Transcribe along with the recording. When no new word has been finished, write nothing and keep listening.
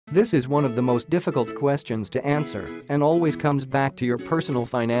This is one of the most difficult questions to answer and always comes back to your personal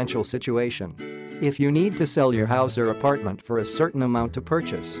financial situation. If you need to sell your house or apartment for a certain amount to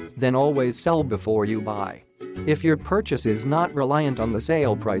purchase, then always sell before you buy. If your purchase is not reliant on the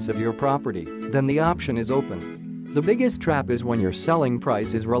sale price of your property, then the option is open. The biggest trap is when your selling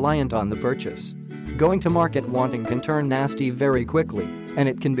price is reliant on the purchase. Going to market wanting can turn nasty very quickly, and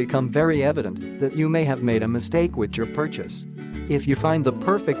it can become very evident that you may have made a mistake with your purchase. If you find the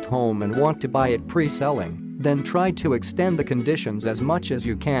perfect home and want to buy it pre-selling, then try to extend the conditions as much as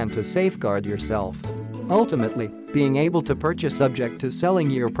you can to safeguard yourself. Ultimately, being able to purchase subject to selling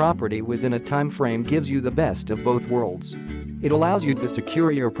your property within a time frame gives you the best of both worlds. It allows you to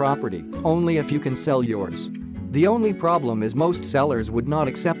secure your property only if you can sell yours. The only problem is most sellers would not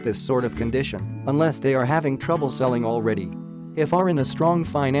accept this sort of condition unless they are having trouble selling already. If are in a strong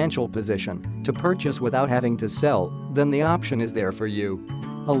financial position to purchase without having to sell, then the option is there for you.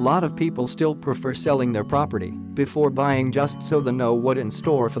 A lot of people still prefer selling their property before buying just so they know what's in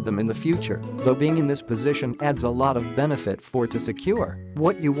store for them in the future, though being in this position adds a lot of benefit to secure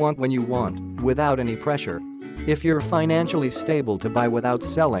what you want when you want, without any pressure. If you're financially stable to buy without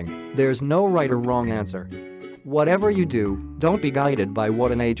selling, there's no right or wrong answer. Whatever you do, don't be guided by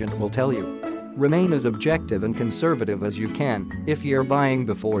what an agent will tell you. Remain as objective and conservative as you can if you're buying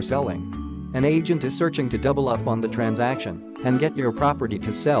before selling. An agent is searching to double up on the transaction and get your property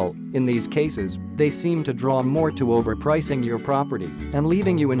to sell. In these cases, they seem to draw more to overpricing your property and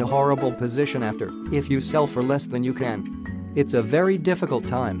leaving you in a horrible position after if you sell for less than you can. It's a very difficult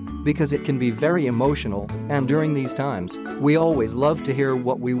time because it can be very emotional, and during these times, we always love to hear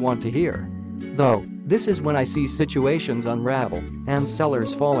what we want to hear. Though, this is when I see situations unravel and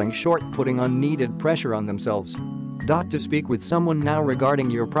sellers falling short, putting unneeded pressure on themselves. To speak with someone now regarding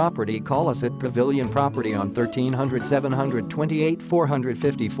your property, call us at Pavilion Property on 1300 728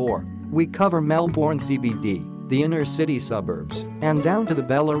 454. We cover Melbourne CBD, the inner city suburbs, and down to the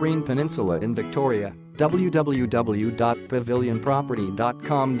Bellarine Peninsula in Victoria.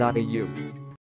 www.pavilionproperty.com.au